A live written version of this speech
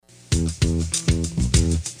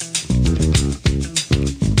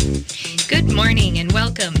Good morning and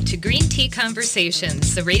welcome to Green Tea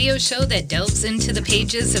Conversations, the radio show that delves into the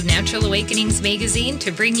pages of Natural Awakenings magazine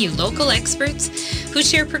to bring you local experts who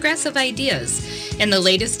share progressive ideas and the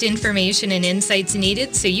latest information and insights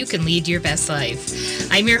needed so you can lead your best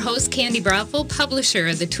life. I'm your host, Candy Brothel, publisher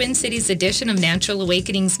of the Twin Cities edition of Natural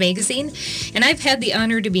Awakenings magazine, and I've had the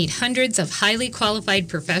honor to meet hundreds of highly qualified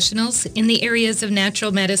professionals in the areas of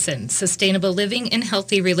natural medicine, sustainable living, and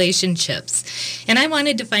healthy relationships. And I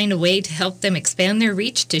wanted to find a way to help them expand their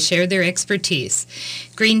reach to share their expertise.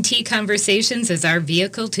 Green Tea Conversations is our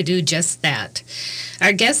vehicle to do just that.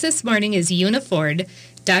 Our guest this morning is Una Ford,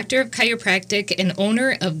 Doctor of Chiropractic and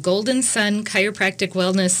owner of Golden Sun Chiropractic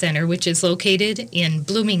Wellness Center, which is located in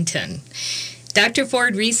Bloomington. Dr.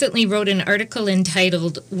 Ford recently wrote an article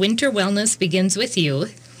entitled Winter Wellness Begins With You,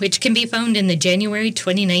 which can be found in the January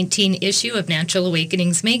 2019 issue of Natural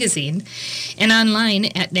Awakenings magazine and online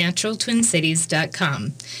at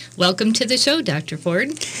naturaltwincities.com. Welcome to the show, Dr.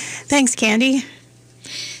 Ford. Thanks, Candy.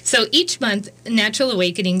 So each month, Natural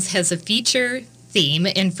Awakenings has a feature theme,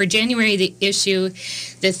 and for January the issue,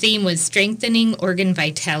 the theme was strengthening organ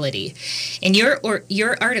vitality. And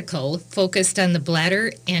your article focused on the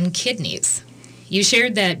bladder and kidneys. You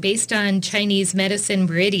shared that based on Chinese medicine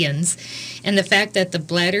meridians and the fact that the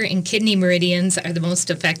bladder and kidney meridians are the most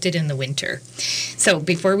affected in the winter. So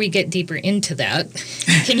before we get deeper into that,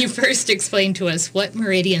 can you first explain to us what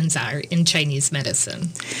meridians are in Chinese medicine?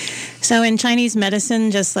 So in Chinese medicine,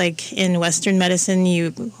 just like in Western medicine,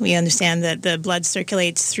 we understand that the blood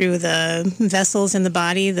circulates through the vessels in the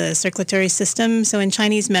body, the circulatory system. So in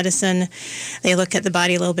Chinese medicine, they look at the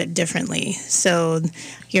body a little bit differently. So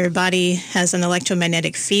your body has an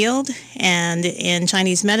electromagnetic field, and in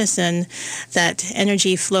Chinese medicine, that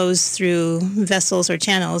energy flows through vessels or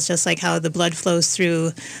channels, just like how the blood flows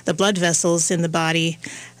through the blood vessels in the body.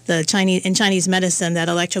 In Chinese medicine, that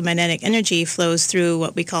electromagnetic energy flows through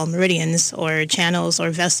what we call meridians or channels or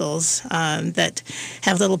vessels that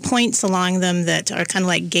have little points along them that are kind of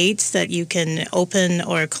like gates that you can open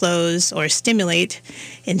or close or stimulate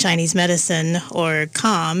in Chinese medicine, or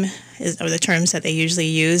calm are the terms that they usually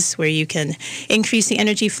use, where you can increase the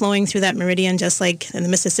energy flowing through that meridian, just like the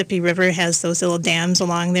Mississippi River has those little dams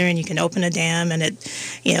along there, and you can open a dam and it,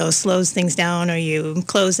 slows things down, or you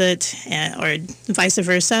close it, or vice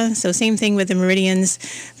versa. So same thing with the meridians.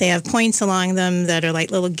 They have points along them that are like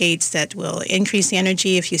little gates that will increase the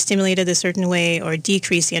energy if you stimulate it a certain way, or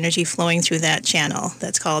decrease the energy flowing through that channel.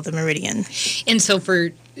 That's called the meridian. And so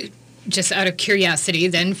just out of curiosity,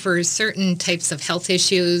 then, for certain types of health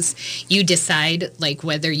issues, you decide like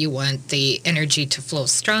whether you want the energy to flow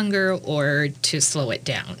stronger or to slow it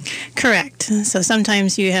down. Correct. So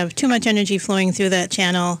sometimes you have too much energy flowing through that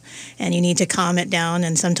channel and you need to calm it down,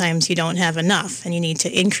 and sometimes you don't have enough and you need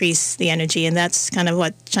to increase the energy. And that's kind of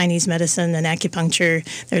what Chinese medicine and acupuncture,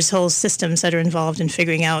 there's whole systems that are involved in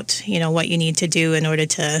figuring out, what you need to do in order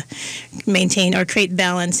to maintain or create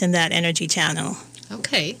balance in that energy channel.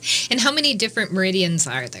 Okay. And how many different meridians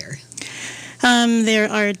are there? There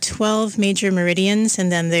are 12 major meridians,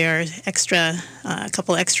 and then there are a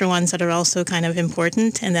couple extra ones that are also kind of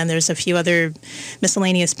important, and then there's a few other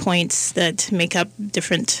miscellaneous points that make up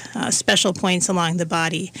different special points along the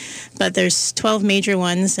body. But there's 12 major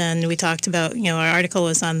ones, and we talked about, our article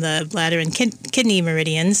was on the bladder and kidney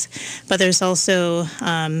meridians, but there's also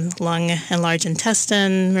lung and large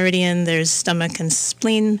intestine meridian, there's stomach and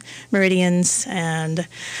spleen meridians, and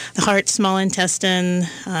the heart, small intestine,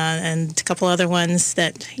 and a couple other ones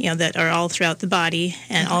that that are all throughout the body,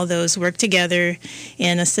 and all those work together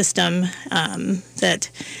in a system that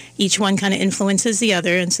each one kind of influences the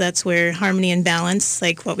other, and so that's where harmony and balance,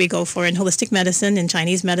 like what we go for in holistic medicine, in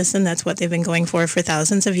Chinese medicine, that's what they've been going for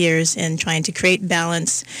thousands of years, in trying to create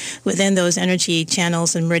balance within those energy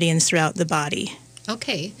channels and meridians throughout the body.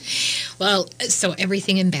 Okay. Well, so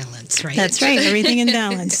everything in balance, right? That's right, everything in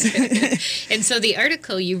balance. And so the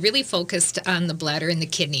article, you really focused on the bladder and the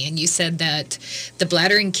kidney, and you said that the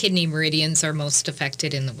bladder and kidney meridians are most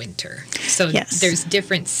affected in the winter. So yes. There's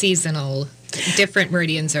different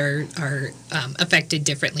meridians are affected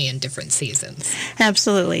differently in different seasons.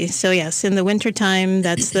 Absolutely. So yes, in the wintertime,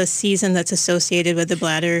 that's the season that's associated with the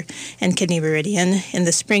bladder and kidney meridian. In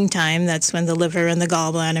the springtime, that's when the liver and the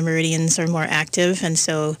gallbladder meridians are more active. And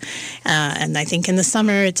so, and I think in the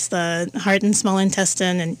summer, it's the heart and small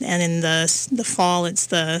intestine, and in the fall, it's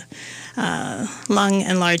the lung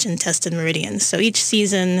and large intestine meridians. So each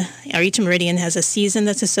season, or each meridian has a season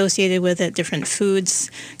that's associated with it, different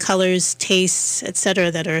foods, colors, tastes,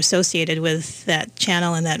 etc., that are associated with that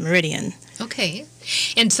channel and that meridian. Okay.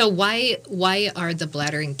 And so why are the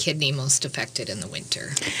bladder and kidney most affected in the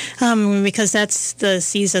winter? Because that's the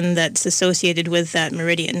season that's associated with that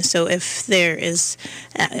meridian. So if there is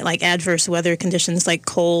like adverse weather conditions like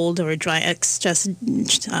cold or just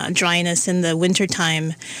dryness in the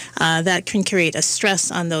wintertime, that can create a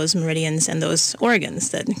stress on those meridians and those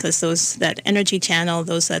organs, because that energy channel,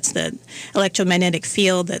 that's the electromagnetic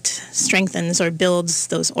field that strengthens or builds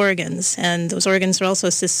those organs. And those organs are also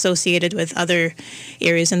associated with other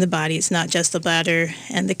areas in the body. It's not just the bladder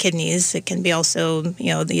and the kidneys. It can be also,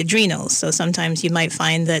 the adrenals. So sometimes you might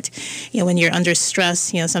find that, when you're under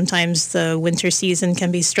stress, sometimes the winter season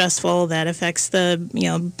can be stressful. That affects the,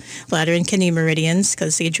 bladder and kidney meridians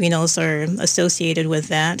because the adrenals are associated with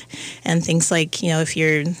that. And things like, if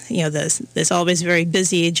you're, there's always very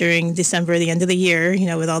busy during December, the end of the year,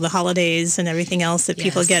 with all the holidays and everything else that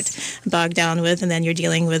people get bogged down with. And then you're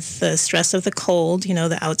dealing with the stress of the cold,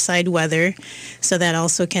 the outside weather. So that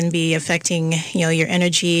also can be affecting, your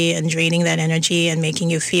energy and draining that energy and making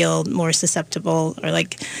you feel more susceptible, or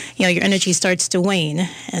like, your energy starts to wane.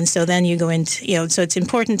 And so then you go into, so it's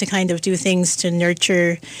important to kind of do things to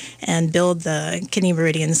nurture and build the kidney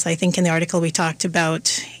meridians. I think in the article we talked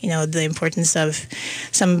about, the importance of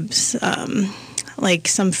some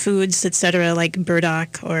foods, etc., like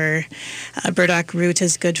burdock or burdock root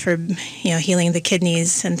is good for, healing the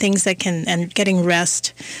kidneys, and things that and getting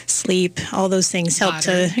rest, sleep, all those things help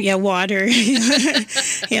water,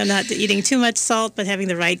 not eating too much salt, but having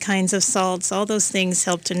the right kinds of salts, all those things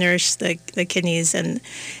help to nourish the kidneys. And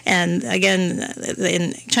again,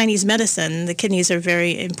 in Chinese medicine, the kidneys are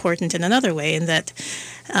very important in another way, in that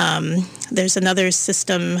there's another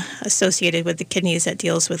system associated with the kidneys that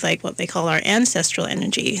deals with like what they call our ancestral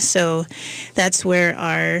energy. So that's where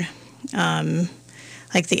our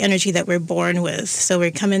like the energy that we're born with. So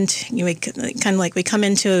we come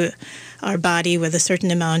into our body with a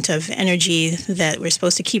certain amount of energy that we're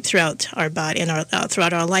supposed to keep throughout our body and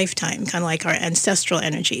throughout our lifetime. Kind of like our ancestral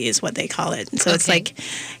energy is what they call it. So It's like,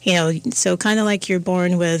 so kind of like you're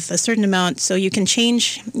born with a certain amount. So you can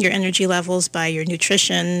change your energy levels by your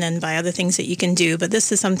nutrition and by other things that you can do. But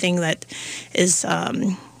this is something that is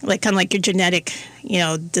like kind of like your genetic,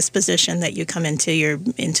 disposition that you come into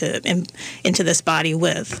this body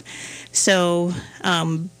with. So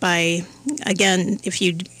if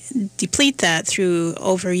you deplete that through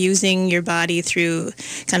overusing your body, through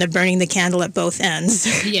kind of burning the candle at both ends,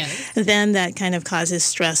 then that kind of causes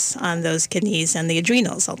stress on those kidneys and the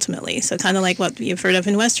adrenals ultimately. So kind of like what you've heard of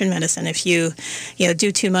in Western medicine. If you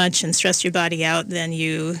do too much and stress your body out, then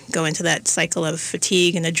you go into that cycle of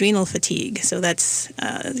fatigue and adrenal fatigue. So that's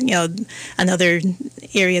another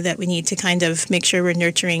area that we need to kind of make sure we're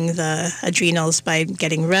nurturing the adrenals by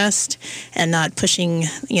getting rest and not pushing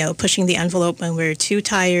the envelope when we're too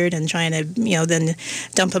tired and trying to, then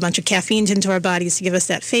dump a bunch of caffeine into our bodies to give us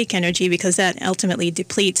that fake energy, because that ultimately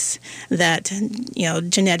depletes that,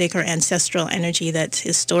 genetic or ancestral energy that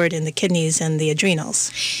is stored in the kidneys and the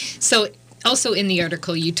adrenals. So also in the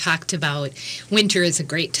article, you talked about winter is a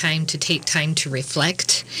great time to take time to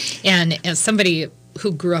reflect. And as somebody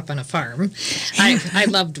who grew up on a farm, I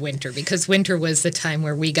loved winter, because winter was the time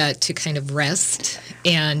where we got to kind of rest,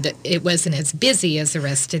 and it wasn't as busy as the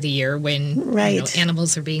rest of the year when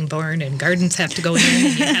animals are being born and gardens have to go in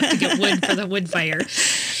and you have to get wood for the wood fire.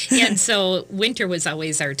 And so winter was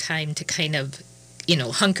always our time to kind of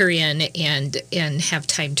hunker in and have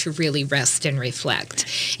time to really rest and reflect.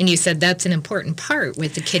 And you said that's an important part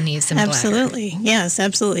with the kidneys and bladder. Absolutely. Yes,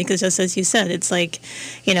 absolutely. Because just as you said, it's like,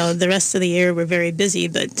 the rest of the year we're very busy,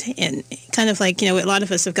 but kind of like, a lot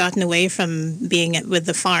of us have gotten away from being with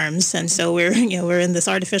the farms. And so we're in this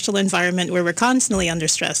artificial environment where we're constantly under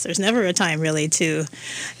stress. There's never a time really to,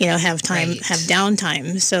 have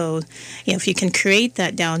downtime. So, if you can create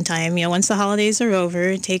that downtime, once the holidays are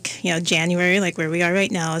over, take, January, like where we are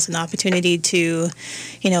right now, as an opportunity to,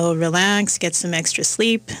 relax, get some extra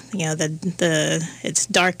sleep. It's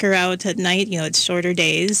darker out at night. It's shorter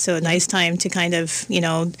days, so a nice time to kind of,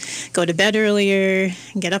 go to bed earlier,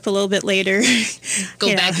 get up a little bit later,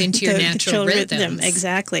 go back into your natural rhythm.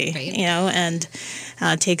 Exactly. Right. And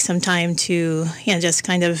take some time to, just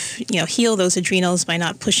kind of, heal those adrenals by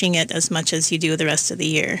not pushing it as much as you do the rest of the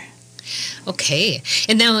year. Okay.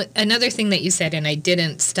 And now another thing that you said, and I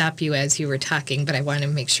didn't stop you as you were talking, but I want to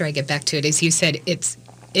make sure I get back to it, is you said it's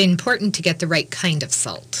important to get the right kind of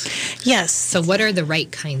salt. Yes. So what are the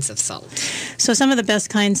right kinds of salt? So some of the best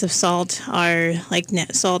kinds of salt are like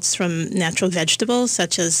salts from natural vegetables,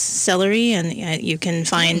 such as celery, and you can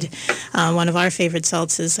find one of our favorite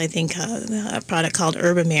salts is, I think, a product called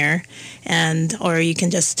Herbamare, or you can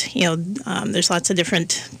just, there's lots of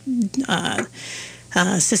different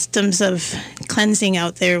systems of cleansing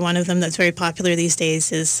out there. One of them that's very popular these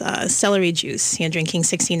days is celery juice, drinking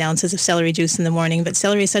 16 ounces of celery juice in the morning. But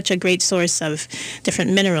celery is such a great source of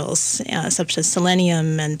different minerals, such as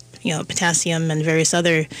selenium and potassium and various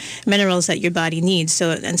other minerals that your body needs.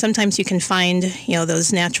 So, and sometimes you can find,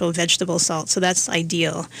 those natural vegetable salts. So that's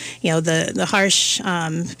ideal. The harsh,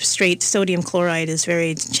 straight sodium chloride is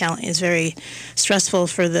very stressful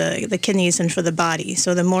for the kidneys and for the body.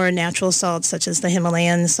 So the more natural salts, such as the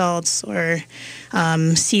Himalayan salts or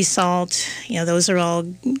sea salt, those are all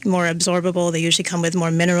more absorbable. They usually come with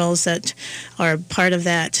more minerals that are part of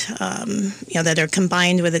that, that are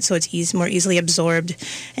combined with it, so it's more easily absorbed.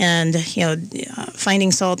 And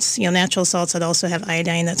finding salts, natural salts that also have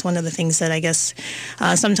iodine. That's one of the things that I guess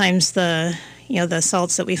sometimes the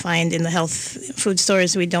salts that we find in the health food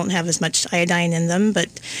stores, we don't have as much iodine in them. But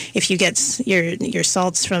if you get your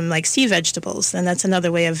salts from like sea vegetables, then that's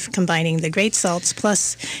another way of combining the great salts.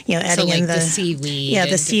 Plus, adding in the seaweed. Yeah,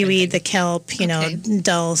 the seaweed, the kelp,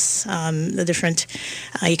 dulse, the different.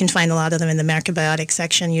 You can find a lot of them in the macrobiotic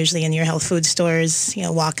section, usually in your health food stores.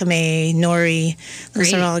 Wakame, nori.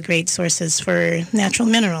 Those are all great sources for natural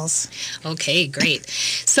minerals. Okay, great.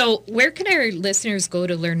 So where can our listeners go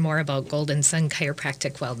to learn more about Golden Sun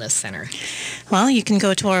Chiropractic Wellness Center? Well, you can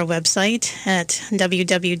go to our website at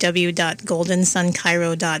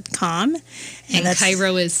www.goldensunchiro.com. And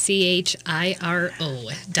Chiro is CHIRO.com.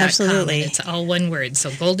 Absolutely. It's all one word. So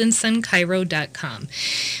goldensunchiro.com.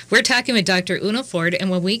 We're talking with Dr. Una Ford, and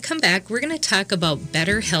when we come back, we're going to talk about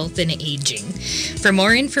better health and aging. For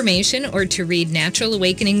more information or to read Natural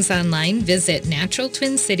Awakenings online, visit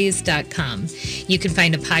naturaltwincities.com. You can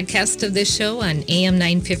find a podcast of this show on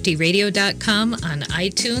am950radio.com, on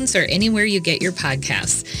iTunes, or anywhere you get your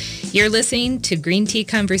podcasts. You're listening to Green Tea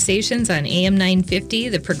Conversations on AM 950,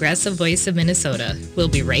 the progressive voice of Minnesota. We'll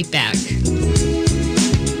be right back.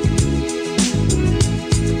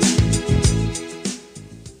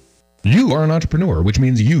 You are an entrepreneur, which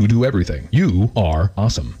means you do everything. You are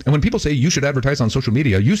awesome. And when people say you should advertise on social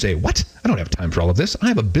media, you say, what? I don't have time for all of this. I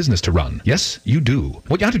have a business to run. Yes, you do.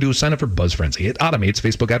 What you have to do is sign up for BuzzFrenzy. It automates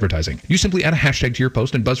Facebook advertising. You simply add a hashtag to your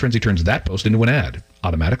post, and BuzzFrenzy turns that post into an ad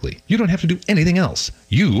automatically. You don't have to do anything else.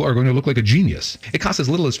 You are going to look like a genius. It costs as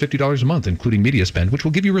little as $50 a month, including media spend, which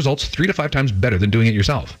will give you results 3 to 5 times better than doing it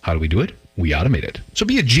yourself. How do we do it? We automate it. So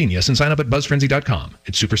be a genius and sign up at BuzzFrenzy.com.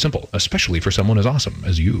 It's super simple, especially for someone as awesome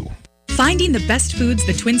as you. Finding the best foods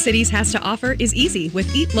the Twin Cities has to offer is easy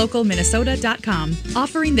with EatLocalMinnesota.com.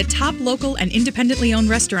 Offering the top local and independently owned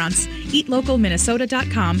restaurants,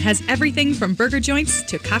 EatLocalMinnesota.com has everything from burger joints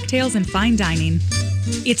to cocktails and fine dining.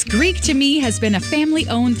 It's Greek to Me has been a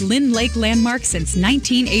family-owned Lynn Lake landmark since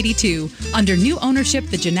 1982. Under new ownership,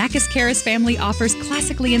 the Giannakis Karas family offers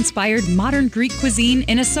classically inspired modern Greek cuisine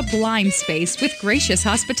in a sublime space with gracious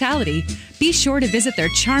hospitality. Be sure to visit their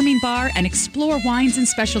charming bar and explore wines and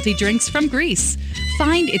specialty drinks from Greece.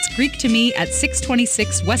 Find It's Greek to Me at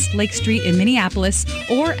 626 West Lake Street in Minneapolis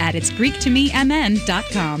or at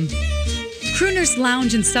itsgreektomemn.com. Crooner's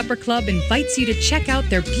Lounge and Supper Club invites you to check out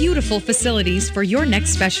their beautiful facilities for your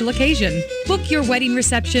next special occasion. Book your wedding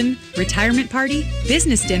reception, retirement party,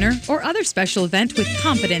 business dinner, or other special event with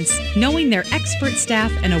confidence, knowing their expert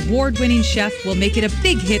staff and award-winning chef will make it a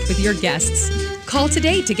big hit with your guests. Call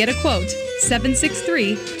today to get a quote,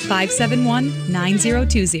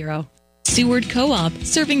 763-571-9020. Seward Co-op,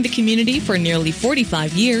 serving the community for nearly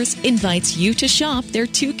 45 years, invites you to shop their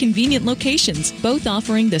 2 convenient locations, both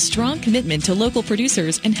offering the strong commitment to local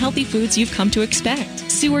producers and healthy foods you've come to expect.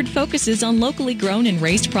 Seward focuses on locally grown and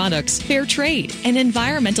raised products, fair trade, and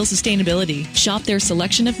environmental sustainability. Shop their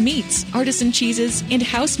selection of meats, artisan cheeses, and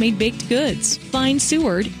house-made baked goods. Find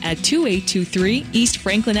Seward at 2823 East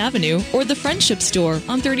Franklin Avenue or the Friendship Store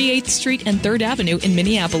on 38th Street and 3rd Avenue in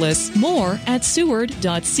Minneapolis. More at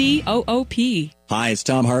seward.coop. Hi, it's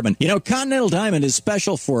Tom Hartman. Continental Diamond is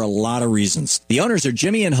special for a lot of reasons. The owners are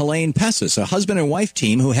Jimmy and Helene Pessis, a husband and wife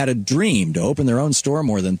team who had a dream to open their own store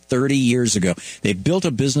more than 30 years ago. They built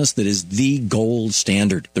a business that is the gold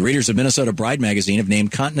standard. The readers of Minnesota Bride magazine have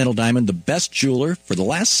named Continental Diamond the best jeweler for the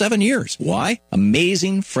last 7 years. Why?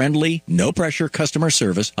 Amazing, friendly, no-pressure customer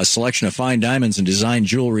service, a selection of fine diamonds and design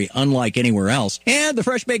jewelry unlike anywhere else, and the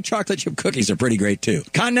fresh-baked chocolate chip cookies are pretty great, too.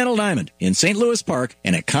 Continental Diamond in St. Louis Park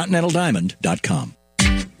and at continentaldiamond.com.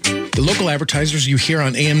 The local advertisers you hear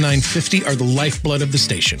on AM 950 are the lifeblood of the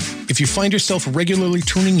station. If you find yourself regularly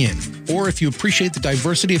tuning in, or if you appreciate the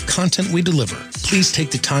diversity of content we deliver, please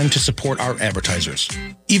take the time to support our advertisers.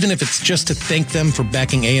 Even if it's just to thank them for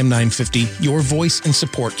backing AM 950, your voice and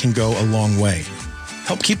support can go a long way.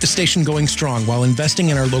 Help keep the station going strong while investing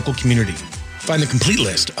in our local community. Find the complete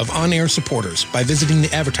list of on-air supporters by visiting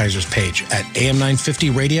the advertisers page at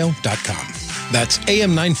am950radio.com. That's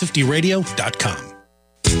am950radio.com.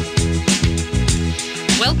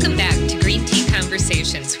 Welcome back to Green Tea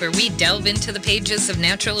Conversations, where we delve into the pages of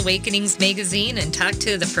Natural Awakenings magazine and talk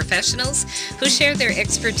to the professionals who share their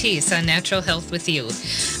expertise on natural health with you.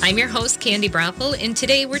 I'm your host, Candy Brothel, and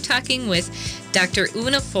today we're talking with Dr.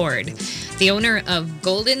 Una Ford, the owner of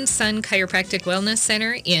Golden Sun Chiropractic Wellness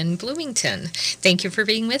Center in Bloomington. Thank you for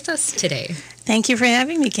being with us today. Thank you for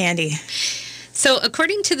having me, Candy. So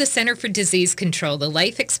according to the Center for Disease Control, the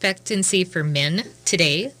life expectancy for men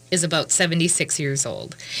today is about 76 years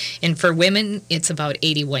old. And for women, it's about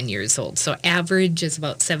 81 years old. So average is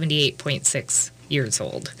about 78.6 years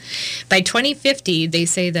old. By 2050, they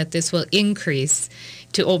say that this will increase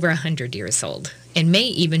to over 100 years old and may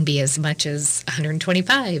even be as much as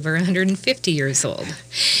 125 or 150 years old.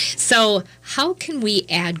 So how can we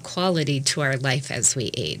add quality to our life as we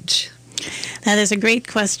age? That is a great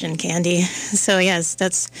question, Candy. So yes,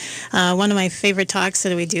 that's one of my favorite talks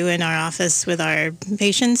that we do in our office with our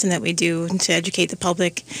patients and that we do to educate the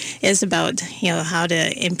public is about, how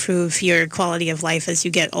to improve your quality of life as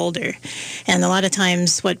you get older. And a lot of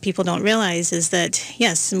times what people don't realize is that,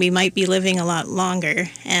 yes, we might be living a lot longer,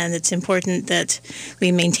 and it's important that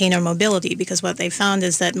we maintain our mobility, because what they found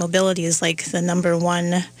is that mobility is like the number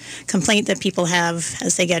one complaint that people have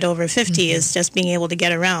as they get over 50 is just being able to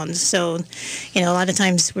get around. So a lot of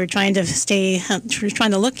times we're trying to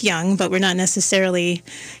look young, but we're not necessarily,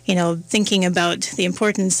 thinking about the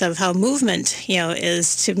importance of how movement,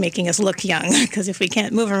 is to making us look young. Because if we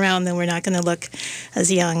can't move around, then we're not going to look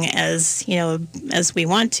as young as, as we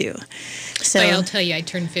want to. So I'll tell you, I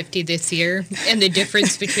turned 50 this year, and the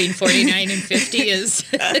difference between 49 and 50 is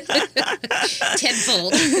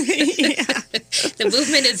tenfold. The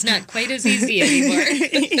movement is not quite as easy anymore.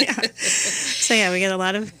 So we get a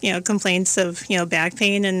lot of complaints of back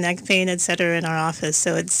pain and neck pain, et cetera, in our office.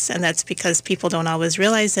 So and that's because people don't always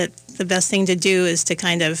realize that the best thing to do is to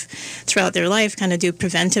kind of throughout their life kind of do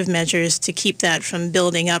preventive measures to keep that from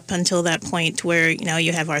building up until that point where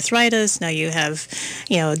you have arthritis, now you have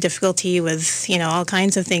difficulty with all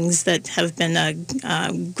kinds of things that have been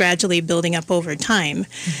gradually building up over time.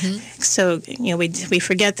 So we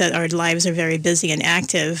forget that our lives are very busy and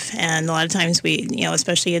active, and a lot of times we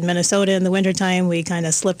especially in Minnesota in the wintertime, we kind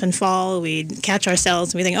of slip and fall. We catch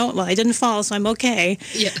ourselves and we think, oh, well, I didn't fall, so I'm okay.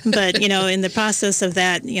 But in the process of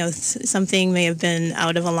that, something may have been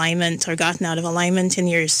out of alignment or gotten out of alignment in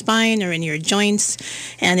your spine or in your joints,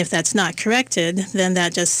 and if that's not corrected, then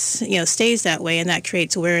that just stays that way, and that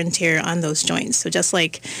creates wear and tear on those joints. So just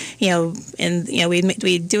like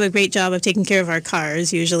we do a great job of taking care of our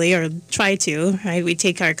cars usually, or try to, right? We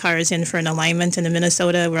take our cars in for an alignment, and in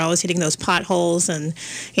Minnesota we're always hitting those potholes, and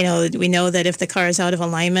we know that if the car is out of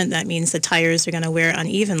alignment, that means the tires are going to wear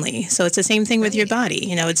unevenly. So it's the same thing with your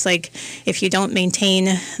body. It's like if you don't maintain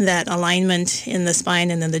that alignment in the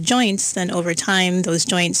spine and in the joints, then over time those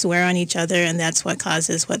joints wear on each other, and that's what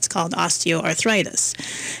causes what's called osteoarthritis.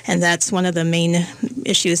 And that's one of the main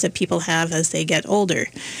issues that people have as they get older.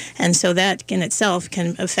 And so that in itself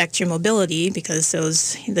can affect your mobility, because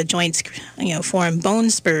the joints form bone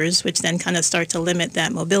spurs, which then kind of start to limit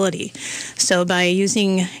that mobility. So by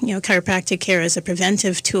using chiropractic care as a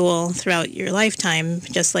preventive tool throughout your lifetime,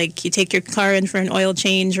 just like you take your car in for an oil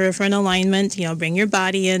change or for an alignment, bring your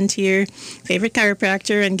body into your favorite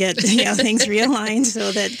chiropractor and get things realigned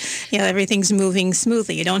so that everything's moving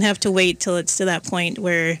smoothly. You don't have to wait till it's to that point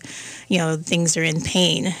where things are in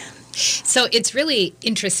pain. So it's really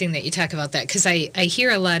interesting that you talk about that, because I hear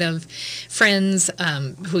a lot of friends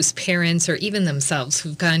whose parents or even themselves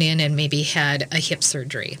who've gone in and maybe had a hip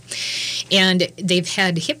surgery. And they've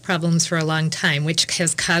had hip problems for a long time, which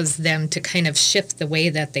has caused them to kind of shift the way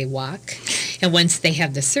that they walk. And once they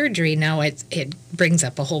have the surgery, now it brings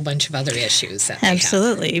up a whole bunch of other issues that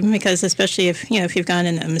Absolutely, because especially if you've gone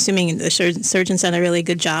in, I'm assuming the surgeon's done a really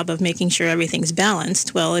good job of making sure everything's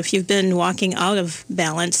balanced. Well, if you've been walking out of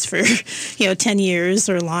balance for 10 years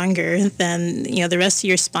or longer, then the rest of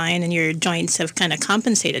your spine and your joints have kind of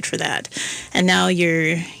compensated for that, and now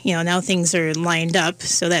now things are lined up.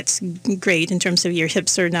 So that's great in terms of your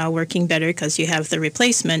hips are now working better because you have the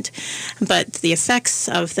replacement. But the effects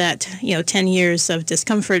of that 10 years of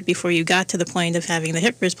discomfort before you got to the point of having the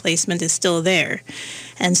hip replacement is still there.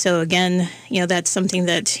 And so again, that's something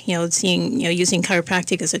that, using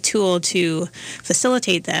chiropractic as a tool to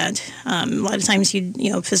facilitate that. A lot of times,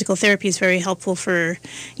 physical therapy is very helpful for,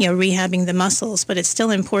 rehabbing the muscles, but it's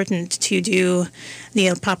still important to do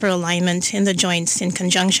the proper alignment in the joints in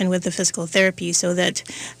conjunction with the physical therapy so that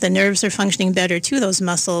the nerves are functioning better to those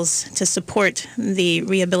muscles to support the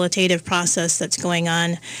rehabilitative process that's going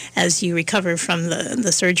on as you recover from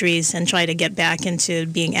the surgeries and try to get back into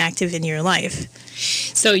being active in your life.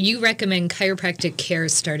 So you recommend chiropractic care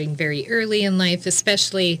starting very early in life,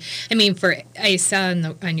 especially, I saw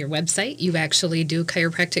on your website, you actually do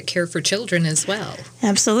chiropractic care for children as well.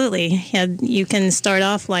 Absolutely. Yeah, you can start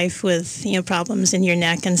off life with, problems in your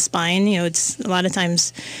neck and spine. It's a lot of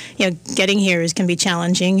times, getting here can be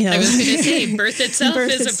challenging. I was going to say, birth itself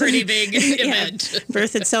is a pretty big event.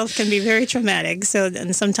 Birth itself can be very traumatic. So,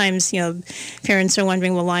 and sometimes, parents are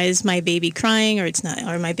wondering, well, why is my baby crying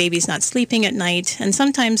or my baby's not sleeping at night? And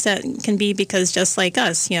sometimes that can be because just like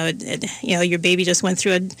us, your baby just went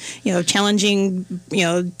through a challenging,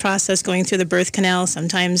 process going through the birth canal.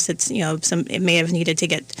 Sometimes it's, it may have needed to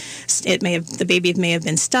the baby may have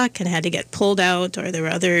been stuck and had to get pulled out, or there were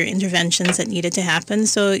other interventions that needed to happen.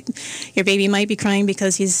 So your baby might be crying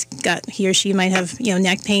because he or she might have,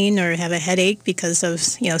 neck pain or have a headache because of,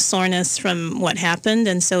 soreness from what happened.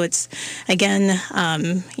 And so it's, again,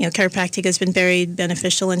 chiropractic has been very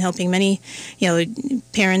beneficial in helping many,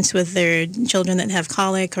 parents with their children that have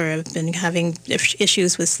colic or have been having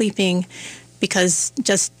issues with sleeping, because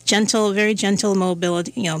just very gentle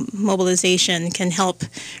mobilization can help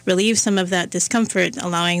relieve some of that discomfort,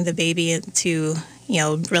 allowing the baby to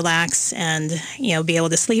relax and, be able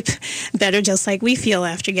to sleep better, just like we feel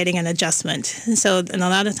after getting an adjustment. And a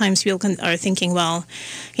lot of times people are thinking, well,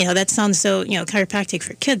 that sounds so, chiropractic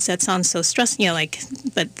for kids, that sounds so stressful,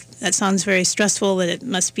 but that sounds very stressful, that it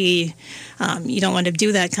must be, you don't want to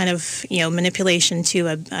do that kind of, manipulation to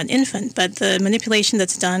an infant. But the manipulation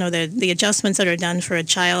that's done, or the adjustments that are done for a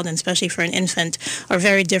child, and especially for an infant, are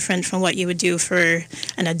very different from what you would do for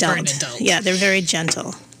an adult. Yeah, they're very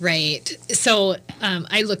gentle. Right. So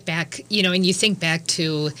I look back, and you think back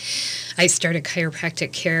to, I started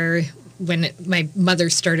chiropractic care when my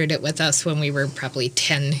mother started it with us when we were probably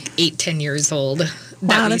 10 years old.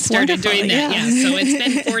 Wow, we that's started wonderful. doing that. Yeah. So it's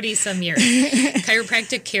been 40 some years.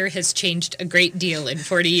 Chiropractic care has changed a great deal in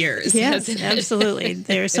 40 years. Yes, absolutely.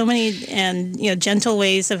 There are so many gentle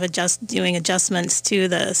ways of doing adjustments to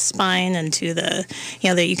the spine and to the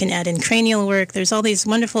that you can add in cranial work. There's all these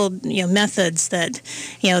wonderful methods that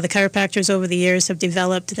the chiropractors over the years have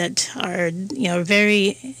developed that are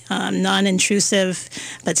very non-intrusive,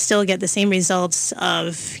 but still get the same results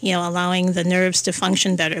of allowing the nerves to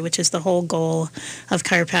function better, which is the whole goal of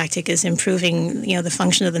chiropractic, is improving the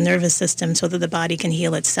function of the nervous system so that the body can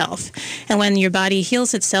heal itself. And when your body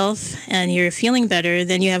heals itself and you're feeling better,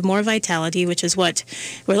 then you have more vitality, which is what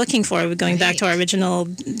we're looking for. We're going back to our original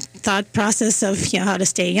thought process of how to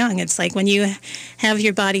stay young. It's like when you have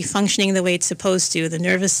your body functioning the way it's supposed to, the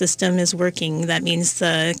nervous system is working. That means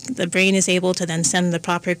the brain is able to then send the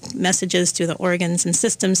proper messages to the organs and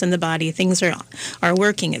systems in the body. Things are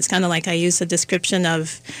working. It's kind of like I use a description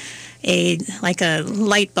of a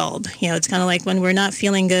light bulb. It's kind of like when we're not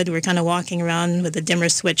feeling good, we're kind of walking around with the dimmer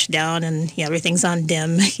switch down and everything's on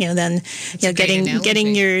dim. Then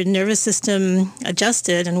getting your nervous system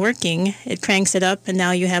adjusted and working, it cranks it up, and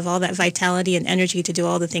now you have all that vitality and energy to do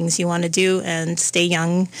all the things you want to do and stay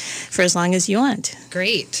young for as long as you want.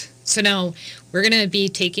 Great. So now we're going to be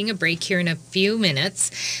taking a break here in a few minutes.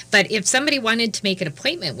 But if somebody wanted to make an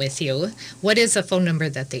appointment with you, what is a phone number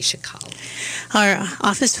that they should call? Our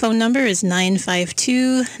office phone number is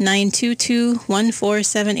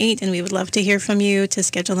 952-922-1478, and we would love to hear from you to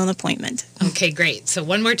schedule an appointment. Okay, great. So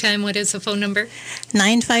one more time, what is the phone number?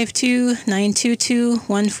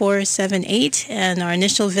 952-922-1478, and our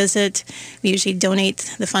initial visit, we usually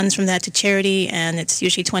donate the funds from that to charity, and it's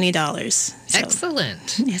usually $20. So,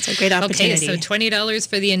 excellent. It's a great opportunity. Okay, so $20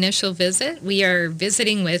 for the initial visit. We are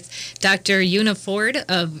visiting with Dr. Una Ford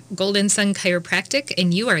of Golden Sun Chiropractic,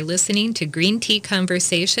 and you are listening to Green Tea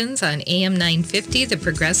Conversations on AM 950, the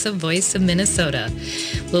progressive voice of Minnesota.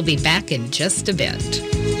 We'll be back in just a bit.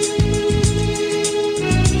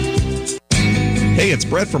 Hey, it's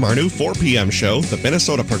Brett from our new 4 p.m. show, the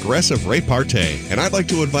Minnesota Progressive Repartee, and I'd like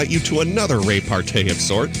to invite you to another repartee of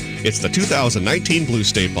sort. It's the 2019 Blue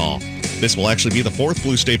State Ball. This will actually be the 4th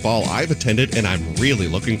Blue State Ball I've attended, and I'm really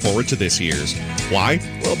looking forward to this year's. Why?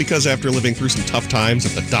 Well, because after living through some tough times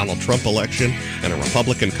of the Donald Trump election and a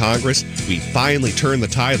Republican Congress, we finally turned the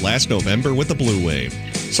tide last November with the Blue Wave.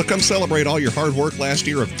 So come celebrate all your hard work last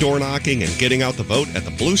year of door knocking and getting out the vote at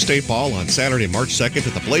the Blue State Ball on Saturday, March 2nd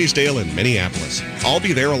at the Blaisdell in Minneapolis. I'll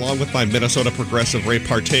be there along with my Minnesota Progressive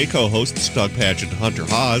Repartee co-hosts Doug Padgett and Hunter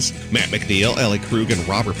Haas. Matt McNeil, Ellie Krug, and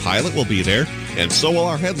Robert Pilot will be there, and so will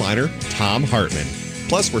our headliner, Tom Hartman.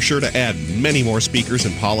 Plus, we're sure to add many more speakers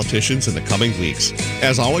and politicians in the coming weeks.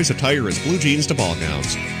 As always, attire is blue jeans to ball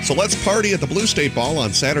gowns. So let's party at the Blue State Ball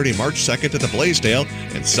on Saturday, March 2nd at the Blaisdell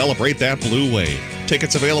and celebrate that blue wave.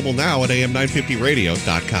 Tickets available now at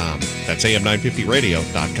am950radio.com. That's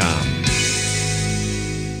am950radio.com.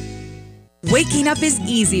 Waking up is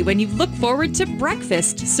easy when you look forward to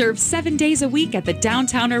breakfast. Served 7 days a week at the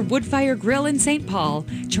Downtowner Woodfire Grill in St. Paul.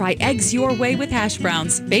 Try eggs your way with hash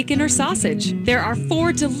browns, bacon, or sausage. There are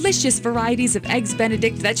 4 delicious varieties of Eggs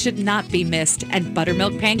Benedict that should not be missed. And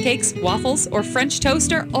buttermilk pancakes, waffles, or French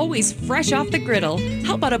toast are always fresh off the griddle.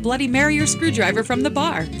 How about a Bloody Mary or screwdriver from the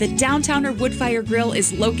bar? The Downtowner Woodfire Grill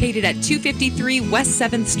is located at 253 West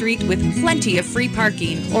 7th Street with plenty of free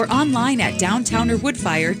parking, or online at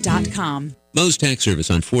downtownerwoodfire.com. Moe's Tax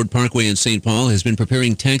Service on Ford Parkway in St. Paul has been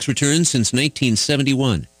preparing tax returns since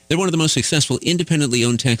 1971. They're one of the most successful independently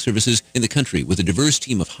owned tax services in the country with a diverse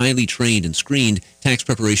team of highly trained and screened tax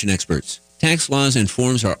preparation experts. Tax laws and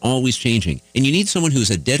forms are always changing, and you need someone who is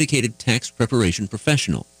a dedicated tax preparation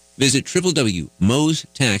professional. Visit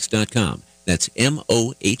www.mohstax.com. That's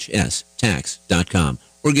MOHS tax.com.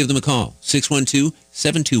 Or give them a call,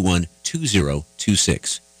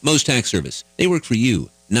 612-721-2026. Moe's Tax Service. They work for you,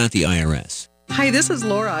 not the IRS. Hi, this is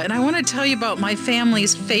Laura, and I want to tell you about my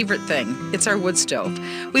family's favorite thing. It's our wood stove.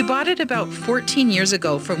 We bought it about 14 years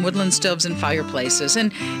ago from Woodland Stoves and Fireplaces.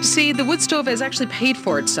 And see, the wood stove has actually paid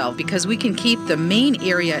for itself because we can keep the main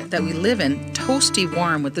area that we live in toasty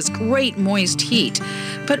warm with this great moist heat.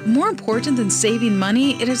 But more important than saving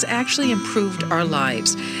money, it has actually improved our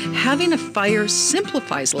lives. Having a fire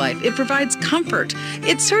simplifies life. It provides comfort.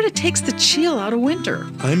 It sort of takes the chill out of winter.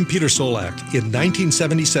 I'm Peter Solak. In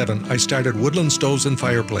 1977, I started Woodland Stoves and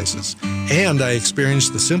Fireplaces, and I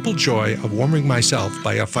experienced the simple joy of warming myself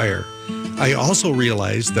by a fire. I also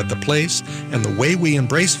realized that the place and the way we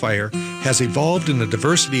embrace fire has evolved in a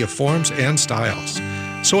diversity of forms and styles.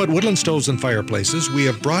 So at Woodland Stoves and Fireplaces, we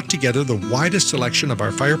have brought together the widest selection of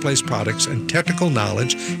our fireplace products and technical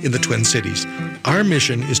knowledge in the Twin Cities. Our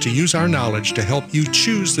mission is to use our knowledge to help you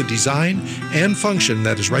choose the design and function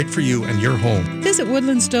that is right for you and your home. Visit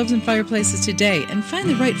Woodland Stoves and Fireplaces today and find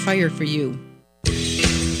the right fire for you.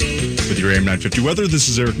 With your AM 950 weather, this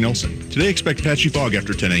is Eric Nelson. Today, expect patchy fog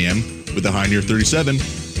after 10 a.m. with a high near 37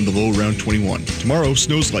 and the low around 21. Tomorrow,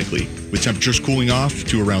 snow's likely, with temperatures cooling off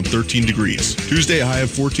to around 13 degrees. Tuesday, a high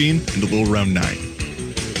of 14 and a low around 9.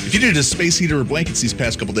 If you needed a space heater or blankets these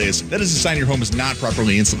past couple days, that is a sign your home is not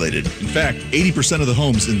properly insulated. In fact, 80% of the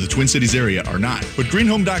homes in the Twin Cities area are not. But Green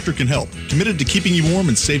Home Doctor can help. Committed to keeping you warm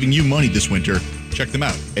and saving you money this winter. Check them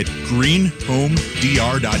out at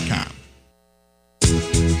greenhomedr.com.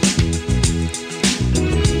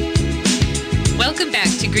 Welcome back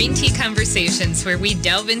to Green Tea Conversations, where we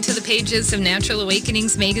delve into the pages of Natural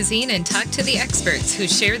Awakenings magazine and talk to the experts who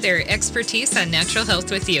share their expertise on natural health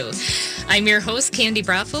with you. I'm your host, Candy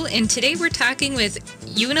Brothel, and today we're talking with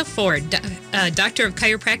Una Ford, Doctor of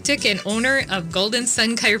Chiropractic and owner of Golden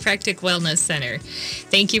Sun Chiropractic Wellness Center.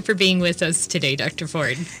 Thank you for being with us today, Dr.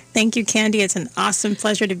 Ford. Thank you, Candy. It's an awesome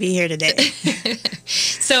pleasure to be here today.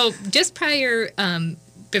 So just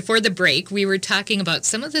before the break, we were talking about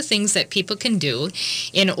some of the things that people can do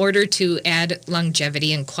in order to add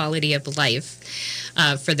longevity and quality of life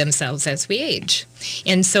for themselves as we age.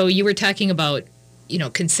 And so you were talking about,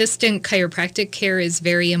 consistent chiropractic care is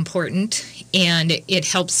very important, and it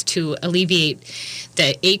helps to alleviate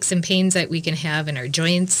the aches and pains that we can have in our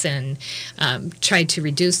joints and try to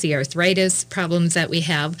reduce the arthritis problems that we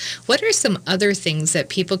have. What are some other things that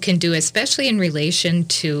people can do, especially in relation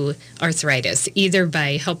to arthritis, either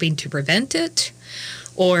by helping to prevent it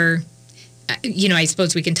or, I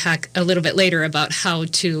suppose we can talk a little bit later about how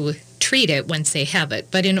to treat it once they have it.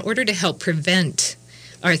 But in order to help prevent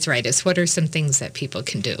arthritis, what are some things that people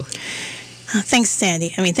can do? Thanks, Candy.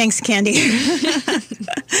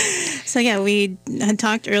 So we had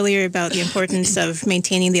talked earlier about the importance of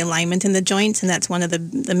maintaining the alignment in the joints, and that's one of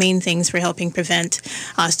the main things for helping prevent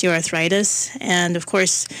osteoarthritis. And of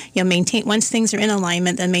course, once things are in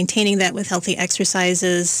alignment, then maintaining that with healthy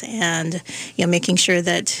exercises and making sure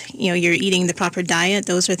that you're eating the proper diet.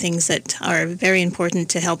 Those are things that are very important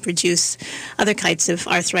to help reduce other kinds of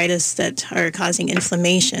arthritis that are causing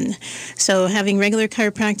inflammation. So having regular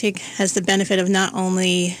chiropractic has the benefit benefit of not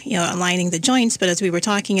only, aligning the joints, but as we were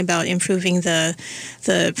talking about, improving the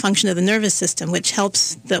function of the nervous system, which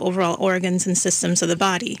helps the overall organs and systems of the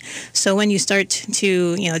body. So when you start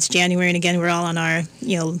to, it's January, and again, we're all on our,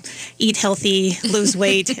 eat healthy, lose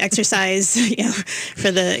weight, exercise, for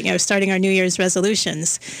the, starting our New Year's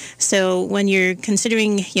resolutions. So when you're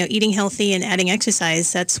considering, eating healthy and adding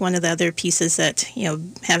exercise, that's one of the other pieces that,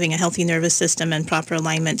 having a healthy nervous system and proper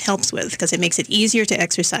alignment helps with, because it makes it easier to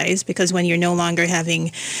exercise, because when you're no longer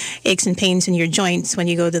having aches and pains in your joints when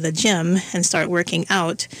you go to the gym and start working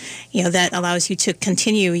out, that allows you to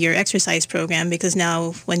continue your exercise program, because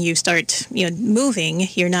now when you start, moving,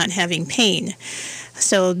 you're not having pain.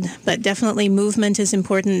 So, but definitely movement is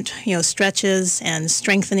important, stretches and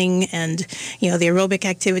strengthening and, the aerobic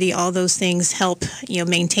activity, all those things help,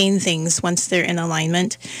 maintain things once they're in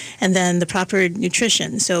alignment. And then the proper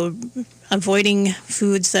nutrition. So avoiding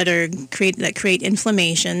foods that create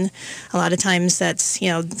inflammation. A lot of times that's,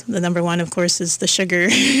 the number one, of course, is the sugar.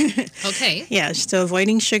 Okay. Yeah, so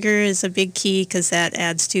avoiding sugar is a big key, because that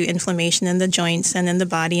adds to inflammation in the joints and in the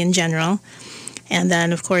body in general. And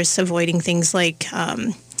then, of course, avoiding things like,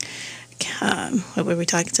 what were we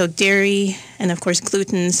talking? So dairy and, of course,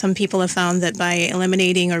 gluten. Some people have found that by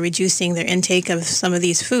eliminating or reducing their intake of some of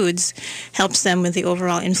these foods helps them with the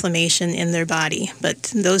overall inflammation in their body. But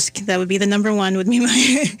that would be the number one, would be my,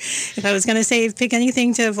 if I was going to say pick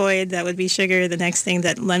anything to avoid, that would be sugar. The next thing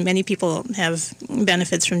that many people have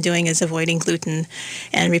benefits from doing is avoiding gluten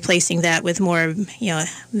and replacing that with more,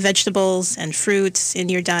 vegetables and fruits in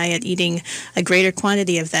your diet, eating a greater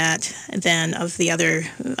quantity of that than of the other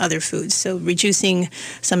foods. So reducing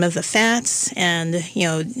some of the fats and,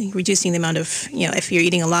 reducing the amount of, if you're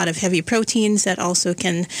eating a lot of heavy proteins, that also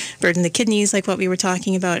can burden the kidneys, like what we were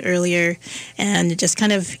talking about earlier. And just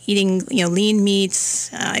kind of eating, lean meats.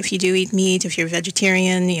 If you do eat meat, if you're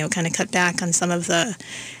vegetarian, kind of cut back on some of the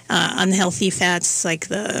unhealthy fats, like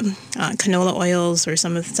the canola oils or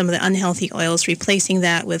some of the unhealthy oils, replacing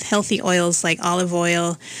that with healthy oils like olive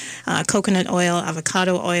oil, coconut oil,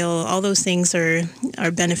 avocado oil. All those things are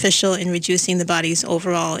beneficial in reducing the body's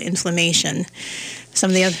overall inflammation. Some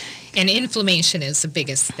of the other... And inflammation is the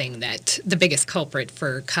biggest culprit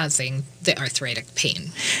for causing the arthritic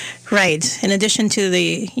pain. Right. In addition to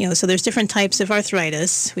the, so there's different types of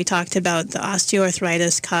arthritis. We talked about the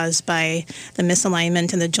osteoarthritis caused by the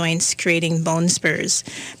misalignment in the joints creating bone spurs.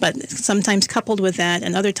 But sometimes coupled with that,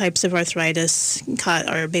 and other types of arthritis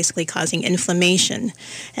are basically causing inflammation.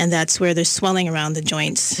 And that's where there's swelling around the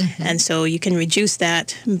joints. Mm-hmm. And so you can reduce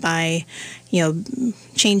that by,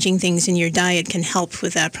 changing things in your diet can help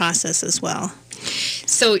with that process as well.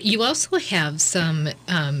 So you also have some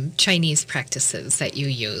Chinese practices that you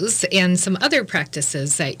use, and some other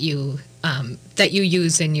practices that you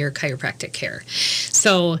use in your chiropractic care.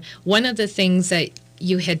 So one of the things that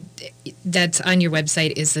you had that's on your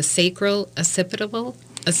website is the sacral-occipital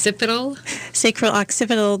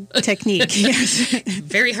technique. Yes.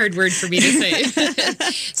 Very hard word for me to say.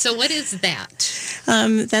 So what is that?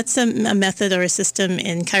 That's a method or a system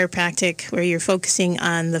in chiropractic where you're focusing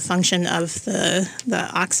on the function of the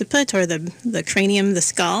occiput, or the cranium, the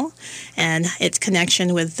skull, and its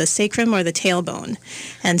connection with the sacrum or the tailbone.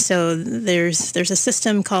 And so there's a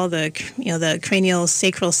system called the cranial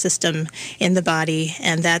sacral system in the body,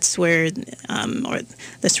 and that's where or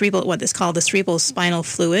the cerebral, what is called the cerebral spinal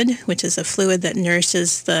fluid, which is a fluid that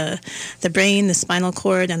nourishes the brain, the spinal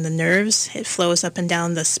cord, and the nerves. It flows up and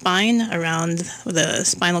down the spine around the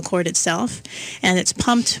spinal cord itself, and it's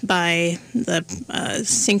pumped by the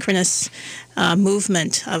synchronous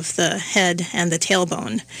movement of the head and the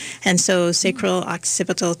tailbone. And so sacral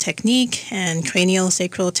occipital technique and cranial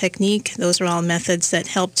sacral technique, those are all methods that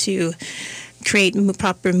help to create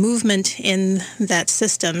proper movement in that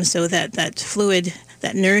system, so that that fluid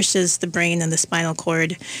that nourishes the brain and the spinal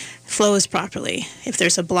cord flows properly. If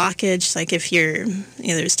there's a blockage, like if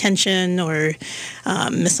there's tension or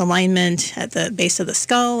misalignment at the base of the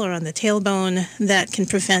skull or on the tailbone, that can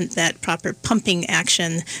prevent that proper pumping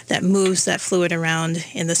action that moves that fluid around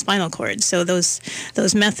in the spinal cord. So those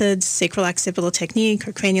methods, sacral occipital technique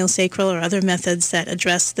or cranial sacral, or other methods that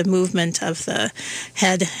address the movement of the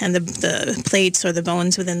head and the plates or the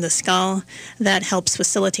bones within the skull, that helps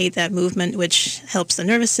facilitate that movement, which helps the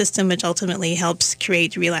nervous system, which ultimately helps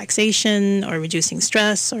create relaxation or reducing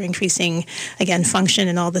stress or increasing, again, function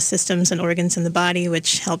in all the systems and organs in the body,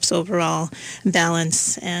 which helps overall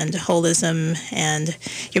balance and holism and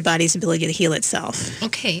your body's ability to heal itself.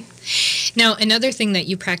 Okay. Now, another thing that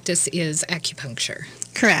you practice is acupuncture.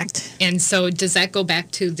 Correct. And so does that go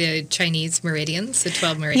back to the Chinese meridians, the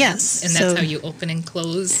 12 meridians? Yes. And that's how you open and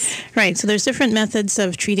close? Right. So there's different methods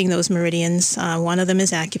of treating those meridians. One of them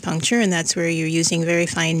is acupuncture, and that's where you're using very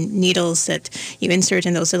fine needles that you insert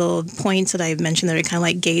in those little points that I've mentioned that are kind of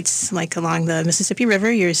like gates, like along the Mississippi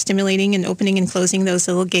River. You're stimulating and opening and closing those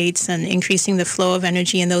little gates and increasing the flow of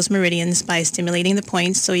energy in those meridians by stimulating the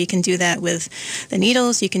points. So you can do that with the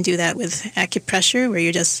needles. You can do that with acupressure, where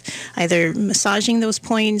you're just either massaging those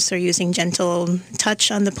points or using gentle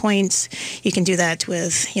touch on the points. You can do that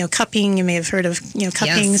with, cupping. You may have heard of,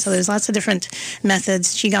 cupping. Yes. So there's lots of different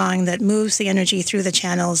methods, Qigong, that moves the energy through the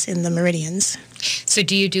channels in the meridians. So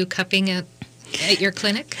do you do cupping at your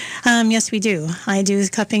clinic? Yes, we do. I do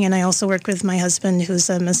cupping, and I also work with my husband, who's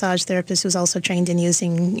a massage therapist, who's also trained in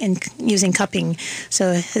using cupping.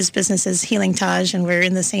 So his business is Healing Taj, and we're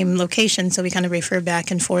in the same location, so we kind of refer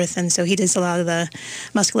back and forth. And so he does a lot of the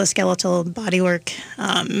musculoskeletal body work,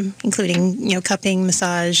 including cupping,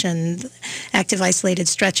 massage, and active isolated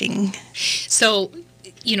stretching. So,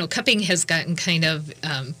 cupping has gotten kind of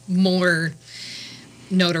more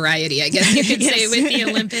notoriety, I guess you could say, with the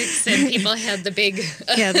Olympics, and people had the big,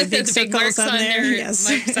 the big marks on there,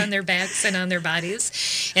 marks on their backs and on their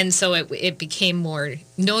bodies, and so it became more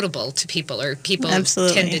notable to people, or people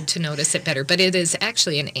tended to notice it better. But it is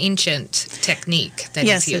actually an ancient technique that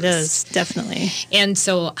is used. Yes, it is, definitely. And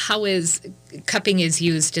so, how is cupping is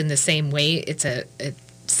used in the same way? It's a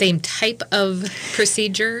same type of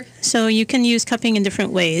procedure? So you can use cupping in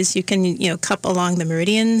different ways. You can, cup along the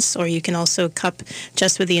meridians, or you can also cup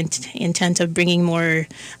just with the intent of bringing more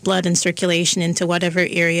blood and circulation into whatever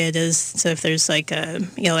area it is. So if there's like the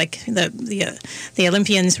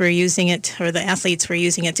Olympians were using it, or the athletes were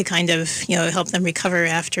using it to kind of, help them recover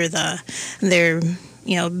after their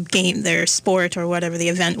game, their sport, or whatever the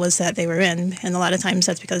event was that they were in. And a lot of times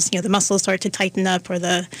that's because, the muscles start to tighten up, or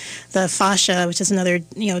the fascia, which is another,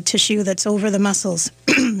 tissue that's over the muscles,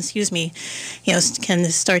 excuse me, can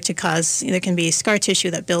start to cause, there can be scar tissue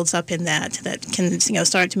that builds up in that can,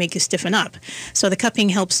 start to make you stiffen up. So the cupping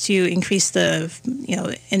helps to increase the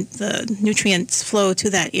nutrients flow to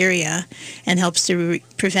that area, and helps to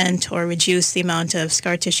prevent or reduce the amount of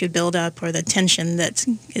scar tissue buildup, or the tension that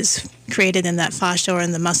is created in that fascia or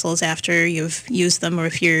in the muscles after you've used them. Or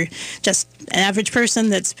if you're just an average person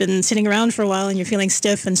that's been sitting around for a while and you're feeling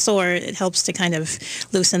stiff and sore, it helps to kind of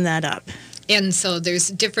loosen that up. And so there's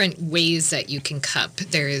different ways that you can cup.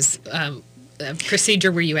 There is a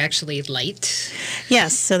procedure where you actually light.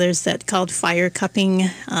 Yes, so there's that called fire cupping,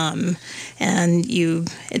 and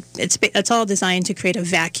it's all designed to create a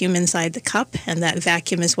vacuum inside the cup, and that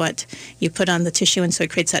vacuum is what you put on the tissue, and so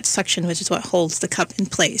it creates that suction, which is what holds the cup in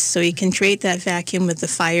place. So you can create that vacuum with the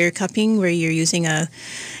fire cupping, where you're using a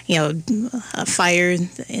fire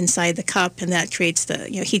inside the cup, and that creates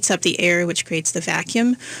heats up the air, which creates the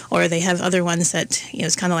vacuum. Or they have other ones that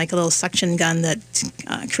it's kind of like a little suction gun that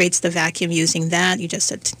creates the vacuum. Using that,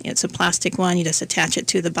 it's a plastic one. You just attach it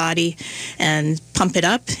to the body and pump it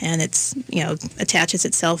up, and it's attaches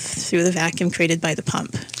itself through the vacuum created by the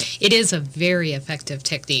pump. It is a very effective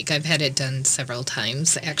technique. I've had it done several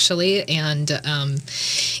times, actually, and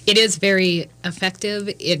it is very effective.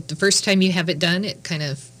 The first time you have it done, it kind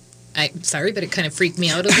of freaked me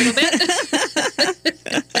out a little bit.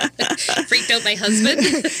 Freaked out my husband.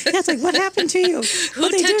 Yeah, it's like, what happened to you? Who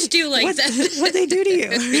touched you like that? What'd they do to you?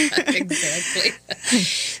 Yeah, exactly.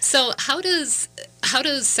 So how does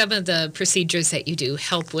some of the procedures that you do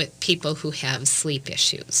help with people who have sleep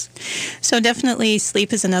issues? So definitely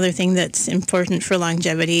sleep is another thing that's important for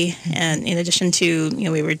longevity. And in addition to,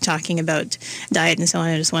 we were talking about diet and so on,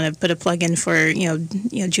 I just want to put a plug in for,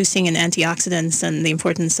 juicing and antioxidants, and the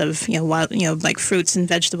importance of, like fruits and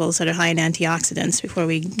vegetables that are high in antioxidants before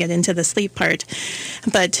we get into the sleep part.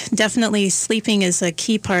 But definitely sleeping is a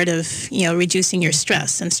key part of, reducing your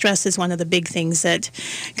stress. And stress is one of the big things that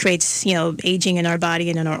creates, aging in our body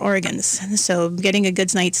and in our organs. So getting a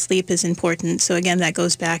good night's sleep is important. So again, that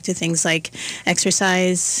goes back to things like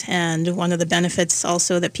exercise, and one of the benefits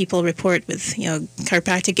also that people report with,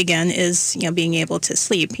 chiropractic again is, being able to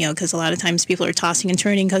sleep, because a lot of times people are tossing and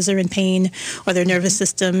turning because they're in pain, or their nervous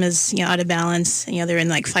system is, out of balance. They're in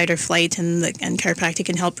like fight or flight, and chiropractic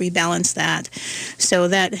can help rebalance that. So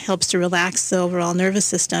that helps to relax the overall nervous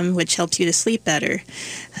system, which helps you to sleep better.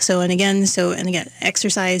 So again,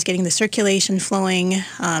 exercise exercise, getting the circulation flowing,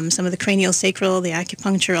 some of the craniosacral, the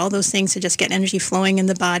acupuncture, all those things to just get energy flowing in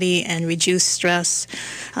the body and reduce stress.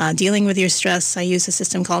 Dealing with your stress, I use a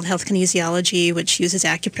system called health kinesiology, which uses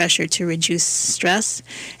acupressure to reduce stress.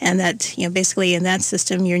 And that, basically in that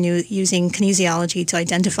system, you're using kinesiology to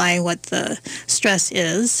identify what the stress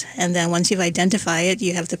is. And then once you've identified it,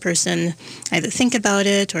 you have the person either think about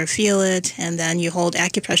it or feel it, and then you hold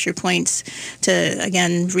acupressure points to,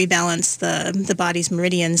 again, rebalance the body's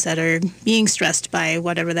meridians that are being stressed by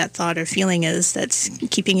whatever that thought or feeling is that's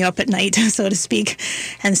keeping you up at night, so to speak.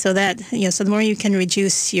 And so that, so the more you can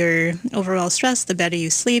reduce your overall stress, the better you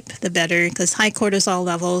sleep, the better, because high cortisol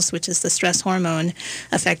levels, which is the stress hormone,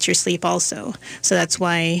 affect your sleep also. So that's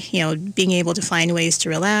why, being able to find ways to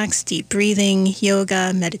relax, deep breathing,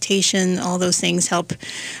 yoga, meditation, all those things help,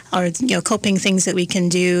 or, coping things that we can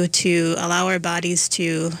do to allow our bodies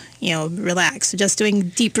to, relax. So just doing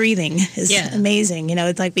deep breathing is amazing.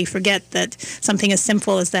 It's like we forget that something as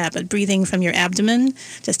simple as that, but breathing from your abdomen,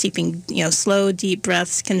 just keeping, slow, deep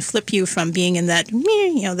breaths can flip you from being in that,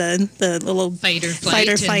 the little fight or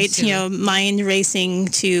flight, mind racing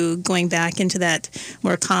to going back into that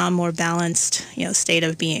more calm, more balanced, state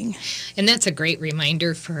of being. And that's a great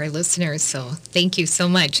reminder for our listeners. So thank you so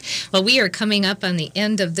much. Well, we are coming up on the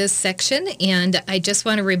end of this section, and I just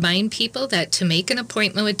want to remind people that to make an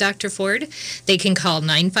appointment with Dr. Ford, they can call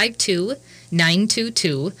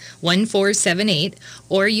 952-922-1478,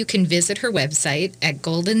 or you can visit her website at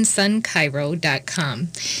goldensunchiro.com.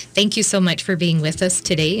 Thank you so much for being with us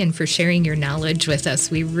today and for sharing your knowledge with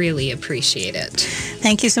us. We really appreciate it.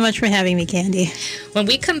 Thank you so much for having me, Candy. When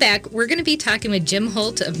we come back, we're going to be talking with Jim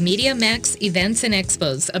Holt of Media Max Events and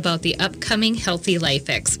Expos about the upcoming Healthy Life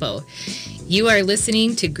Expo. You are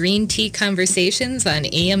listening to Green Tea Conversations on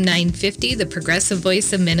AM 950, the progressive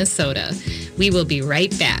voice of Minnesota. We will be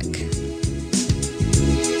right back.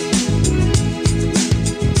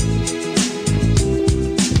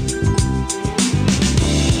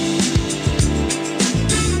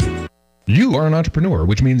 You are an entrepreneur,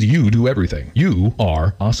 which means you do everything. You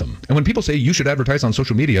are awesome. And when people say you should advertise on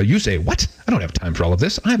social media, you say, what? I don't have time for all of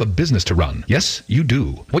this. I have a business to run. Yes, you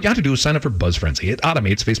do. What you have to do is sign up for BuzzFrenzy. It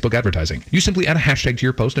automates Facebook advertising. You simply add a hashtag to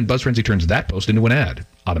your post, and BuzzFrenzy turns that post into an ad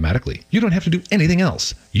automatically. You don't have to do anything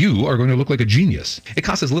else. You are going to look like a genius. It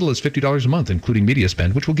costs as little as $50 a month, including media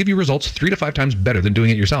spend, which will give you results 3 to 5 times better than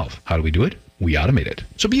doing it yourself. How do we do it? We automate it.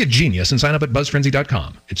 So be a genius and sign up at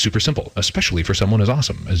BuzzFrenzy.com. It's super simple, especially for someone as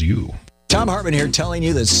awesome as you. Tom Hartman here telling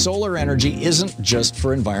you that solar energy isn't just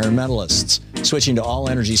for environmentalists. Switching to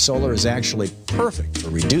all-energy solar is actually perfect for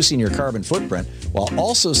reducing your carbon footprint while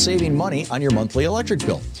also saving money on your monthly electric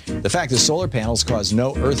bill. The fact that solar panels cause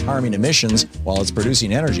no earth-harming emissions while it's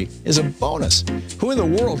producing energy is a bonus. Who in the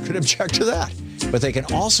world could object to that? But they can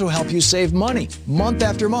also help you save money month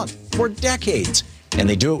after month for decades. And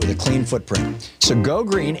they do it with a clean footprint. So go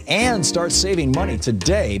green and start saving money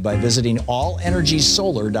today by visiting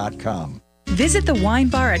allenergysolar.com. Visit the wine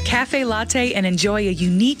bar at Cafe Latte and enjoy a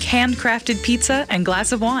unique handcrafted pizza and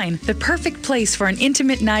glass of wine. The perfect place for an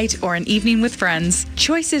intimate night or an evening with friends.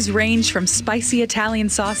 Choices range from spicy Italian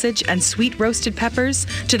sausage and sweet roasted peppers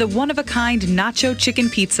to the one-of-a-kind nacho chicken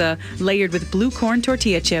pizza layered with blue corn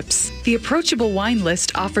tortilla chips. The approachable wine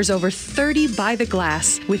list offers over 30 by the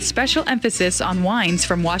glass with special emphasis on wines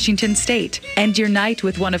from Washington State. End your night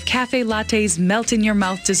with one of Cafe Latte's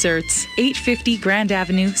melt-in-your-mouth desserts. 850 Grand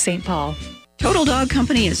Avenue, St. Paul. Total Dog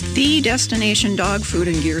Company is the destination dog food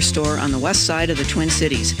and gear store on the west side of the Twin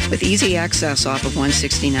Cities with easy access off of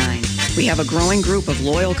 169. We have a growing group of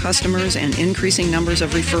loyal customers and increasing numbers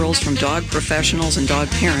of referrals from dog professionals and dog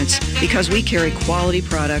parents because we carry quality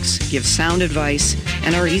products, give sound advice,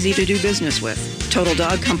 and are easy to do business with. Total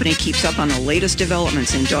Dog Company keeps up on the latest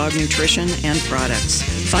developments in dog nutrition and products.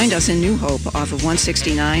 Find us in New Hope off of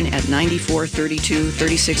 169 at 9432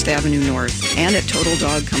 36th Avenue North and at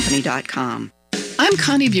TotalDogCompany.com. I'm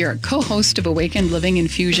Connie Bjork, co-host of Awakened Living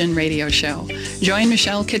Infusion radio show. Join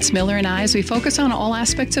Michelle Kitzmiller and I as we focus on all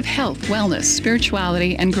aspects of health, wellness,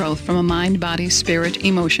 spirituality, and growth from a mind, body, spirit,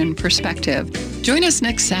 emotion perspective. Join us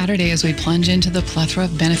next Saturday as we plunge into the plethora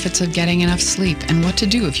of benefits of getting enough sleep and what to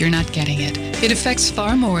do if you're not getting it. It affects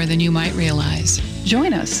far more than you might realize.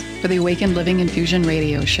 Join us for the Awakened Living Infusion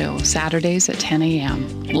radio show, Saturdays at 10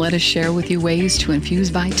 a.m. Let us share with you ways to infuse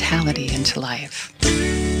vitality into life.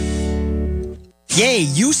 Yay,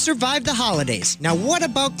 you survived the holidays. Now what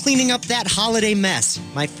about cleaning up that holiday mess?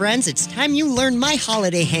 My friends, it's time you learn my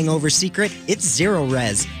holiday hangover secret. It's Zero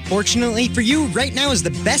Res. Fortunately for you, right now is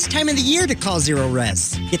the best time of the year to call Zero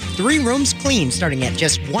Res. Get 3 rooms clean starting at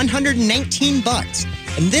just $119.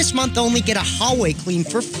 And this month only get a hallway clean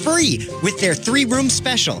for free with their 3-room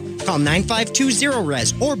special. Call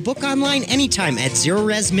 9520-RES or book online anytime at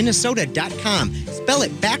ZeroResMinnesota.com. Spell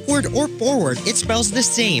it backward or forward, it spells the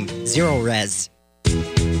same. Zero Res.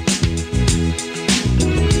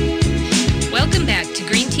 Welcome back to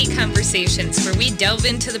Green Tea Conversations, where we delve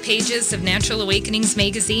into the pages of Natural Awakenings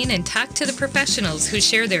magazine and talk to the professionals who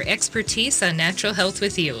share their expertise on natural health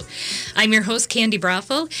with you. I'm your host, Candy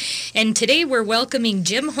Brothel, and today we're welcoming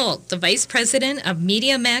Jim Holt, the Vice President of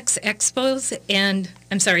MediaMax Events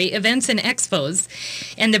and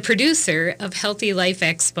Expos, and the producer of Healthy Life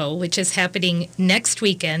Expo, which is happening next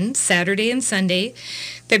weekend, Saturday and Sunday,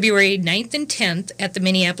 February 9th and 10th at the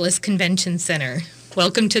Minneapolis Convention Center.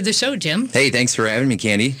 Welcome to the show, Jim. Hey, thanks for having me,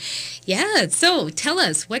 Candy. Yeah, so tell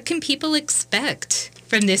us, what can people expect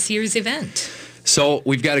from this year's event? So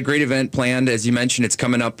we've got a great event planned. As you mentioned, it's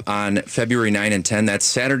coming up on February 9 and 10. That's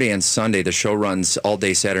Saturday and Sunday. The show runs all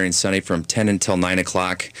day Saturday and Sunday from 10 until 9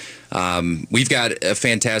 o'clock. We've got a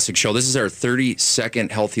fantastic show. This is our 32nd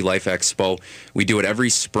Healthy Life Expo. We do it every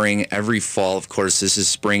spring, every fall. Of course, this is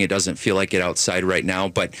spring. It doesn't feel like it outside right now,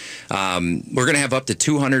 but we're going to have up to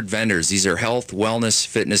 200 vendors. These are health, wellness,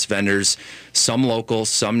 fitness vendors, some local,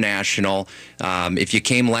 some national. If you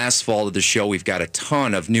came last fall to the show, we've got a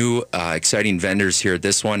ton of new exciting vendors here at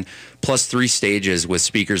this one, plus 3 stages with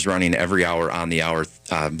speakers running every hour on the hour,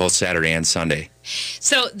 both Saturday and Sunday.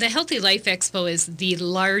 So the Healthy Life Expo is the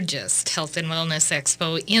largest health and wellness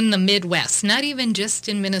expo in the Midwest, not even just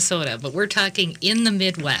in Minnesota, but we're talking in the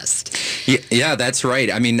Midwest. Yeah, that's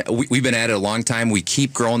right. I mean, we've been at it a long time. We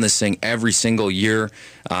keep growing this thing every single year.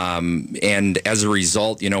 And as a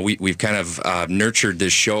result, we've kind of nurtured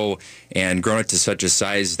this show and grown it to such a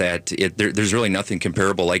size that there's really nothing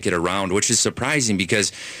comparable like it around, which is surprising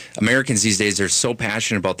because Americans these days are so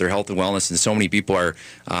passionate about their health and wellness, and so many people are,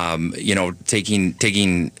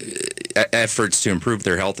 taking efforts to improve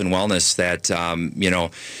their health and wellness that,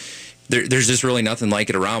 there's just really nothing like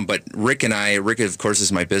it around. But Rick, of course,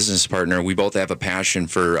 is my business partner. We both have a passion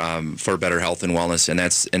for better health and wellness, and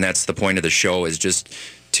that's the point of the show, is just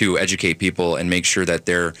to educate people and make sure that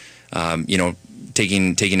they're,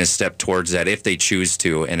 taking a step towards that if they choose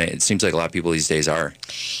to. And it seems like a lot of people these days are.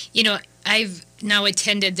 I've now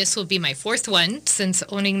attended, this will be my 4th one since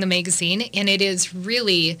owning the magazine, and it is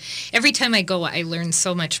really, every time I go, I learn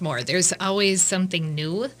so much more. There's always something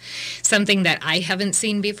new, something that I haven't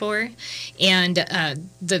seen before, and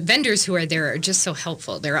the vendors who are there are just so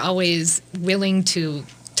helpful. They're always willing to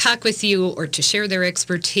talk with you or to share their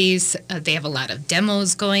expertise. They have a lot of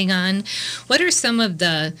demos going on. What are some of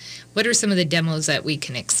the demos that we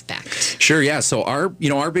can expect? Sure, yeah. So our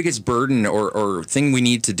biggest burden or thing we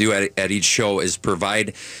need to do at each show is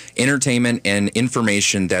provide entertainment and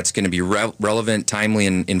information that's going to be relevant, timely,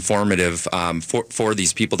 and informative for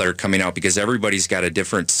these people that are coming out, because everybody's got a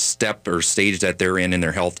different step or stage that they're in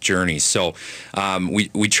their health journey. So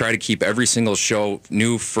we try to keep every single show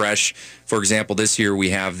new, fresh. For example, this year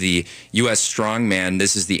we have the U.S. Strongman.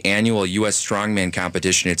 This is the annual U.S. Strongman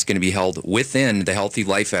competition. It's going to be held within the Healthy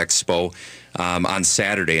Life Expo on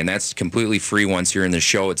Saturday, and that's completely free once you're in the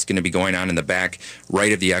show. It's going to be going on in the back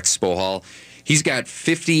right of the expo hall. He's got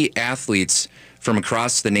 50 athletes from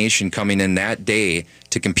across the nation coming in that day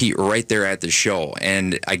to compete right there at the show.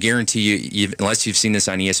 And I guarantee you, unless you've seen this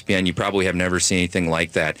on ESPN, you probably have never seen anything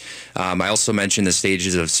like that. I also mentioned the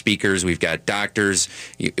stages of speakers. We've got doctors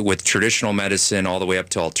with traditional medicine all the way up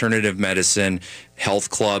to alternative medicine, health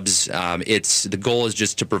clubs. The goal is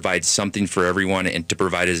just to provide something for everyone and to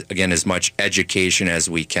provide, again, as much education as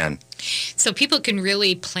we can. So people can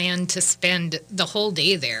really plan to spend the whole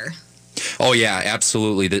day there. Oh, yeah,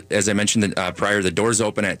 absolutely. As I mentioned prior, the doors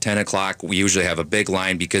open at 10 o'clock. We usually have a big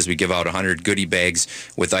line because we give out 100 goodie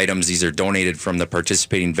bags with items. These are donated from the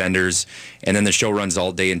participating vendors. And then the show runs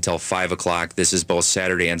all day until 5 o'clock. This is both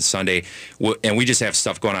Saturday and Sunday. And we just have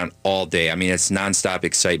stuff going on all day. I mean, it's nonstop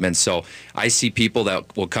excitement. So I see people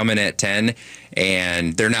that will come in at 10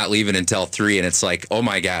 and they're not leaving until 3, and it's like, oh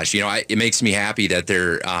my gosh, it makes me happy that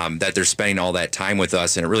they're spending all that time with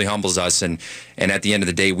us, and it really humbles us. And at the end of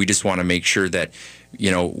the day, we just want to make sure that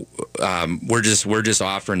we're just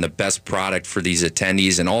offering the best product for these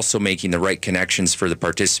attendees, and also making the right connections for the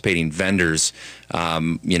participating vendors,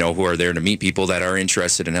 who are there to meet people that are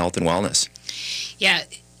interested in health and wellness. Yeah.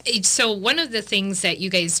 So one of the things that you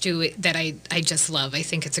guys do that I just love, I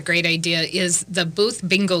think it's a great idea, is the booth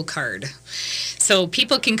bingo card. So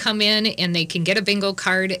people can come in and they can get a bingo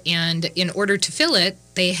card, and in order to fill it,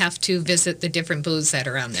 they have to visit the different booths that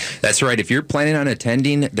are on there. That's right. If you're planning on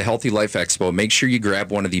attending the Healthy Life Expo, make sure you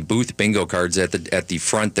grab one of the booth bingo cards at the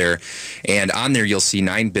front there. And on there, you'll see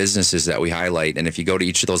 9 businesses that we highlight. And if you go to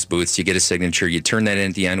each of those booths, you get a signature. You turn that in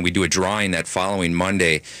at the end. We do a drawing that following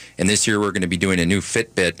Monday. And this year, we're going to be doing a new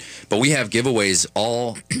Fitbit. But we have giveaways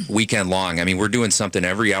all weekend long. I mean, we're doing something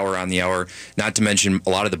every hour on the hour. Not to mention, a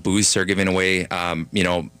lot of the booths are giving away,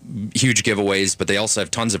 huge giveaways. But they also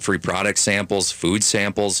have tons of free product samples, food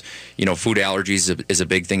samples. Food allergies is a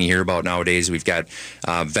big thing you hear about nowadays. We've got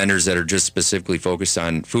vendors that are just specifically focused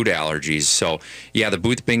on food allergies. So, yeah, the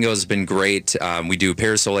booth bingo has been great. We do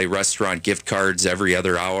Paris Olé restaurant gift cards every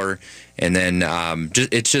other hour. And then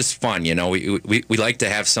it's just fun, We like to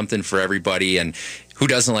have something for everybody, and who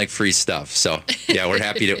doesn't like free stuff? So, yeah, we're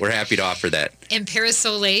happy to offer that. And Paris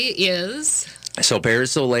Olé is... So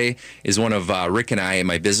Paris Olé is one of Rick and I and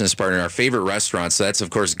my business partner, our favorite restaurants. So that's, of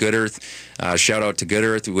course, Good Earth. Shout out to Good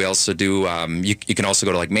Earth. We also do, you can also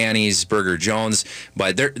go to like Manny's, Burger Jones,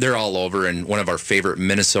 but they're all over, and one of our favorite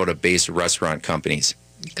Minnesota-based restaurant companies.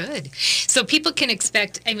 Good. So people can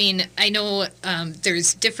expect, I know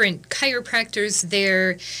there's different chiropractors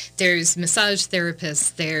there, there's massage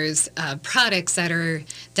therapists, there's products that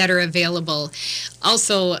are available.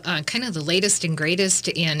 Also, kind of the latest and greatest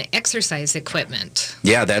in exercise equipment.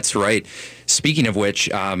 Yeah, that's right. Speaking of which,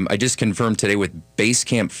 I just confirmed today with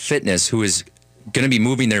Basecamp Fitness, who is going to be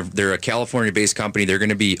moving. They're a California-based company. They're going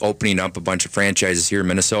to be opening up a bunch of franchises here in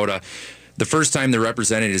Minnesota. The first time they're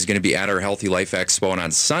represented is going to be at our Healthy Life Expo, and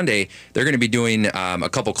on Sunday, they're going to be doing a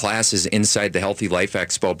couple classes inside the Healthy Life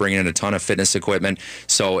Expo, bringing in a ton of fitness equipment.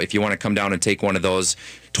 So if you want to come down and take one of those,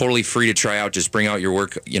 totally free to try out. Just bring out your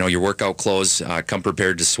workout clothes, come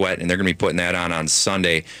prepared to sweat, and they're going to be putting that on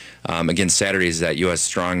Sunday. Again, Saturday is that U.S.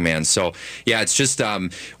 Strongman. So, yeah, it's just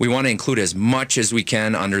we want to include as much as we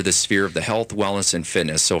can under the sphere of the health, wellness, and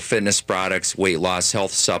fitness. So fitness products, weight loss,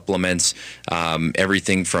 health supplements,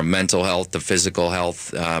 everything from mental health to physical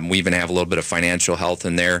health. We even have a little bit of financial health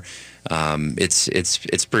in there.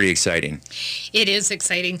 It's pretty exciting. It is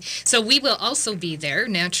exciting. So we will also be there.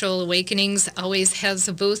 Natural Awakenings always has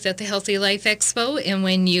a booth at the Healthy Life Expo, and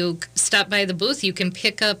when you stop by the booth, you can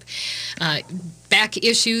pick up back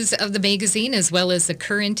issues of the magazine as well as the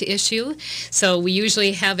current issue. So we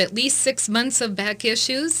usually have at least 6 months of back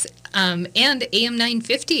issues, and AM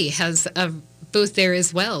 950 has a booth there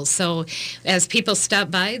as well. So as people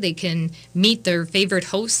stop by, they can meet their favorite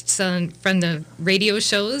hosts from the radio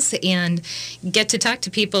shows and get to talk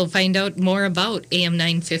to people, find out more about AM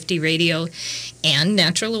 950 radio and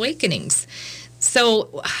Natural Awakenings.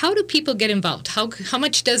 So how do people get involved? How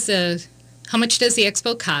much does the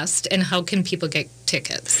expo cost, and how can people get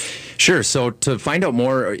tickets? Sure. So to find out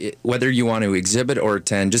more, whether you want to exhibit or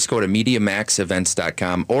attend, just go to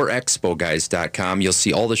MediaMaxEvents.com or ExpoGuys.com. You'll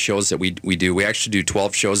see all the shows that we do. We actually do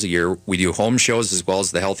 12 shows a year. We do home shows as well as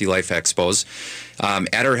the Healthy Life Expos.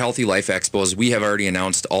 At our Healthy Life Expos, we have already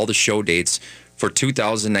announced all the show dates for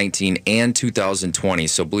 2019 and 2020.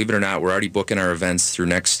 So believe it or not, we're already booking our events through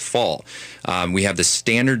next fall. We have the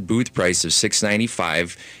standard booth price of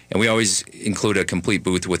 $695, and we always include a complete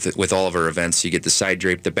booth with all of our events. So you get the side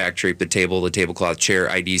drape, the back drape, the table, the tablecloth, chair,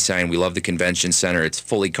 ID sign. We love the convention center. It's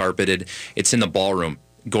fully carpeted. It's in the ballroom.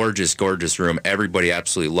 Gorgeous, gorgeous room. Everybody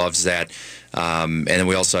absolutely loves that. And then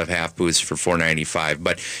we also have half booths for $495.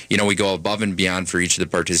 But, we go above and beyond for each of the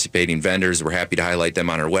participating vendors. We're happy to highlight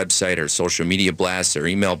them on our website, our social media blasts, our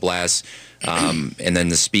email blasts. And then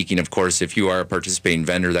the speaking, of course, if you are a participating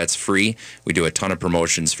vendor, that's free. We do a ton of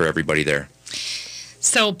promotions for everybody there.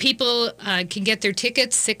 So people can get their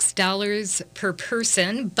tickets, $6 per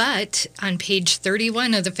person, but on page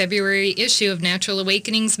 31 of the February issue of Natural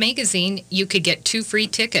Awakenings magazine, you could get 2 free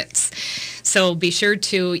tickets. So be sure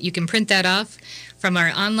you can print that off from our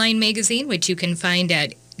online magazine, which you can find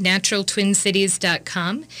at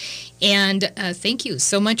naturaltwincities.com. And thank you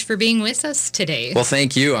so much for being with us today. Well,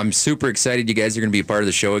 thank you. I'm super excited you guys are going to be a part of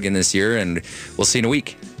the show again this year, and we'll see you in a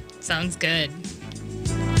week. Sounds good.